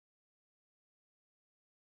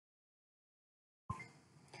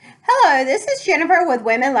Hello, this is Jennifer with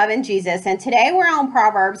Women Loving Jesus, and today we're on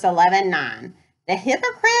Proverbs 11:9. The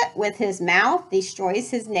hypocrite with his mouth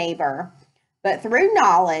destroys his neighbor, but through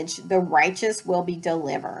knowledge the righteous will be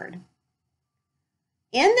delivered.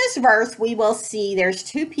 In this verse, we will see there's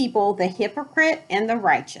two people, the hypocrite and the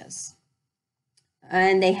righteous,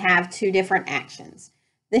 and they have two different actions.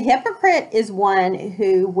 The hypocrite is one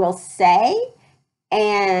who will say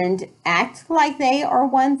and act like they are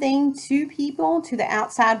one thing to people, to the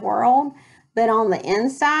outside world, but on the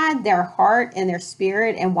inside, their heart and their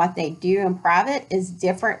spirit and what they do in private is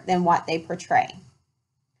different than what they portray.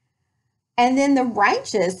 And then the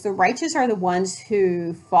righteous are the ones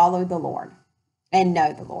who follow the Lord and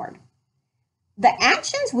know the Lord. The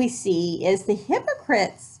actions we see is the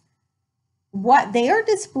hypocrites, what they are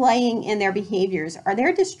displaying in their behaviors are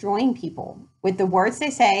they're destroying people with the words they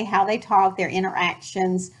say, how they talk, their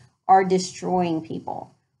interactions are destroying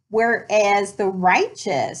people. Whereas the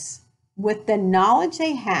righteous, with the knowledge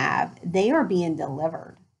they have, they are being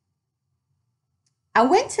delivered. I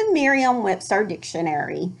went to Merriam-Webster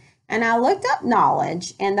Dictionary and I looked up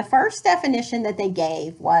knowledge, and the first definition that they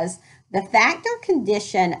gave was the fact or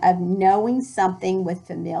condition of knowing something with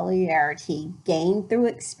familiarity gained through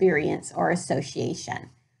experience or association.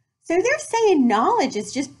 So they're saying knowledge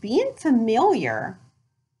is just being familiar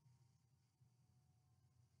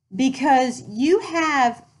because you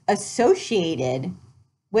have associated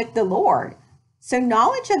with the Lord. So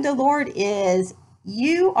knowledge of the Lord is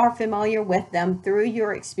you are familiar with them through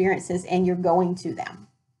your experiences and you're going to them.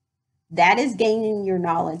 That is gaining your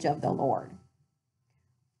knowledge of the Lord.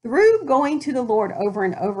 Through going to the Lord over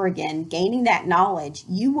and over again, gaining that knowledge,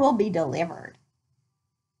 you will be delivered.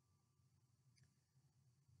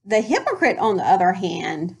 The hypocrite, on the other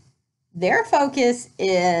hand, their focus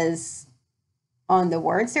is on the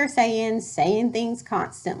words they're saying things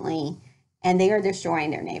constantly, and they are destroying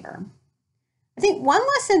their neighbor. I think one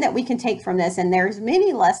lesson that we can take from this, and there's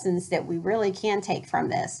many lessons that we really can take from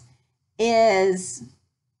this, is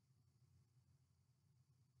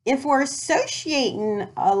if we're associating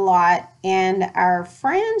a lot and our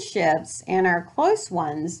friendships and our close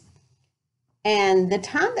ones and the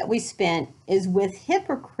time that we spent is with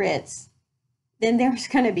hypocrites, then there's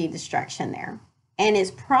going to be destruction there. And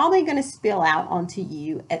it's probably going to spill out onto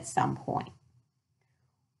you at some point.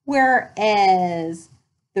 Whereas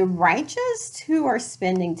the righteous who are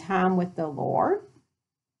spending time with the Lord,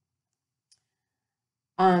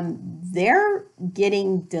 they're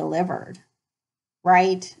getting delivered.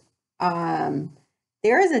 Right?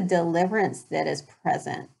 There is a deliverance that is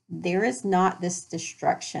present. There is not this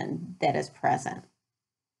destruction that is present.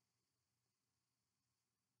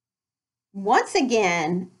 Once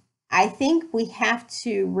again, I think we have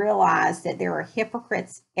to realize that there are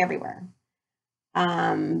hypocrites everywhere.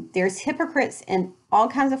 There's hypocrites in all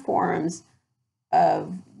kinds of forms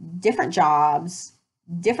of different jobs,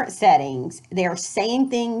 different settings. They're saying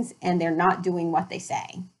things and they're not doing what they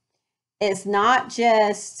say. It's not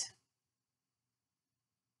just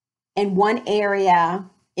in one area.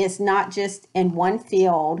 It's not just in one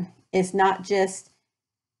field. It's not just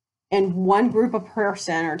in one group of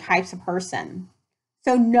person or types of person.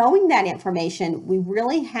 So knowing that information, we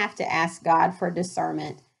really have to ask God for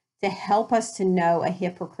discernment to help us to know a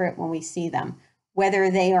hypocrite when we see them,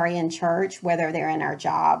 whether they are in church, whether they're in our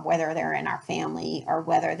job, whether they're in our family, or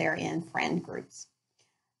whether they're in friend groups,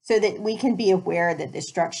 so that we can be aware that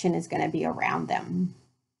destruction is going to be around them.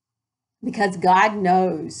 Because God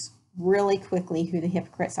knows really quickly who the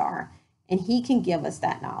hypocrites are, and He can give us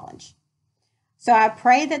that knowledge. So I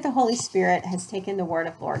pray that the Holy Spirit has taken the word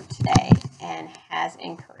of Lord today and has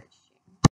encouraged